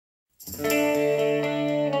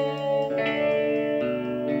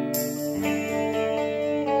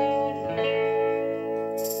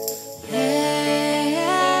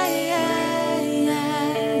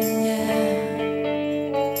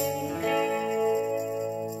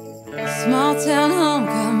Small town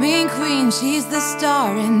homecoming queen, she's the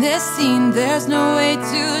star in this scene. There's no way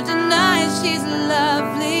to deny she's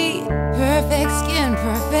lovely. Perfect skin,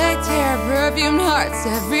 perfect hair, perfumed hearts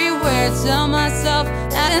everywhere. Tell myself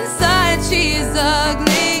that inside she's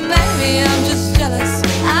ugly. Maybe I'm just jealous,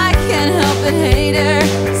 I can't help but hate her.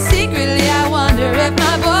 Secretly I wonder if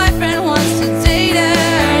my boyfriend wants to date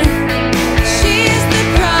her. She's the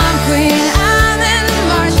prom queen, I'm in the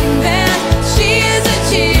marching band. She is a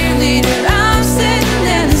cheerleader, I'm sitting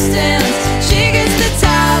in the stands. She gets the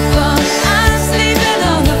top bunk, I'm sleeping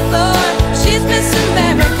on the floor. She's Miss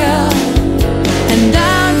America, and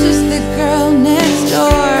I'm just the girl next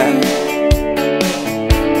door.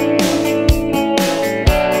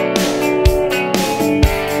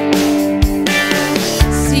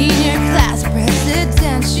 Senior class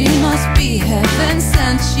president, she must be heaven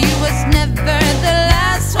sent. She was never the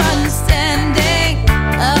last one standing.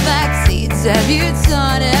 A backseat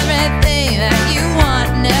debutante, everything that you want,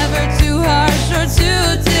 never too harsh or too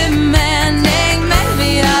demanding.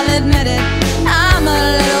 Maybe I'll admit it, I'm a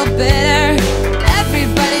little bitter.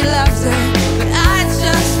 Everybody loves her, but I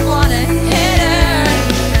just wanna hit her.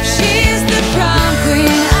 She's the prom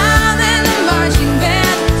queen, I'm in the marching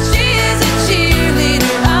band. She is a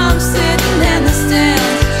cheerleader, I'm sitting in the stands.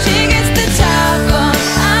 She gets the top bunk,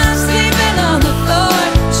 I'm sleeping on the floor.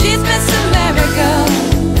 She's Miss America,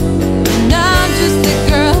 and I'm just the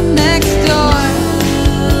girl next door.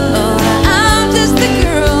 Oh, I'm just the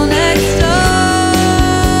girl next door.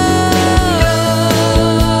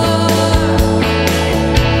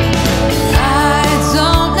 I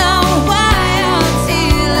don't know why I'm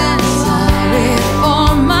feeling sorry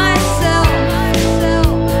for myself.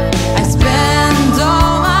 I spend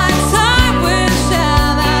all my time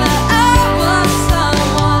wishing that I was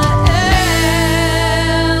someone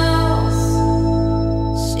else.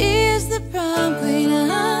 She's the prom queen,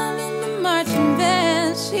 I'm in the marching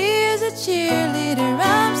band. She is a cheerleader,